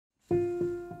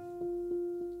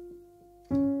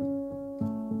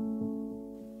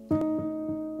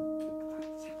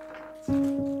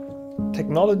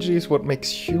technology is what makes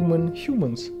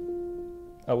humans,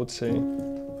 I would say.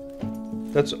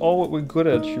 That's all what we're good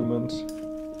at, humans.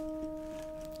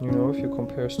 You know, if you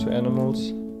compare us to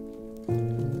animals.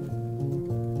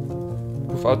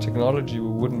 Without technology, we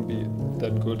wouldn't be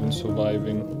that good in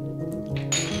surviving.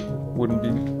 Wouldn't be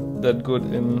that good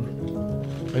in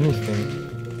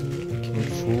anything. Making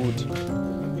food.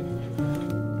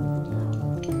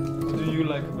 What do you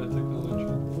like about technology?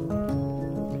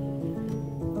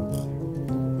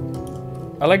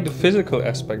 I like the physical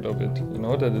aspect of it, you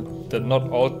know, that not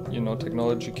all, you know,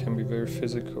 technology can be very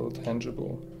physical,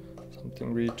 tangible.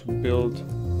 Something really to build,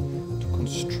 to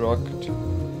construct.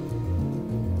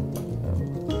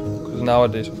 Because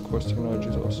nowadays, of course, technology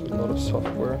is also a lot of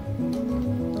software.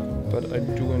 But I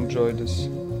do enjoy this,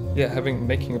 yeah,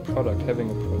 making a product,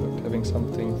 having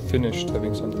something finished,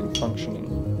 having something functioning.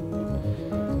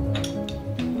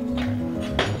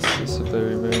 It's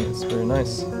very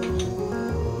nice.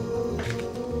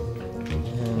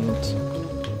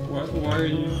 Why are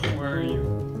you?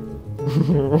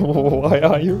 Why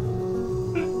are you?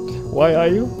 Why are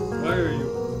you? Why are you?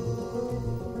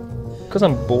 Because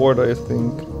I'm bored, I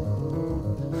think.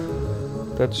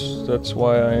 That's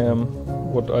why I am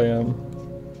what I am.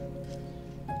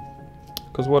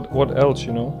 Because what else,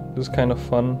 you know? This is kind of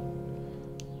fun.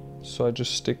 So I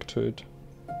just stick to it.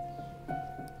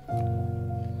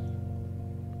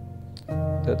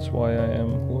 That's why I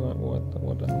am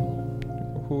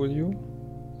who are you?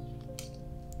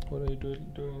 What are you doing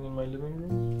in my living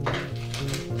room? I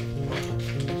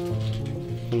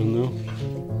don't know.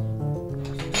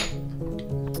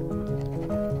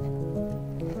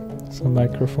 There's a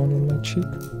microphone on my cheek. Do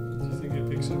you think it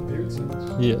picks up weird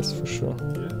sounds? Yes, for sure.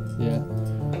 Yeah? Yeah.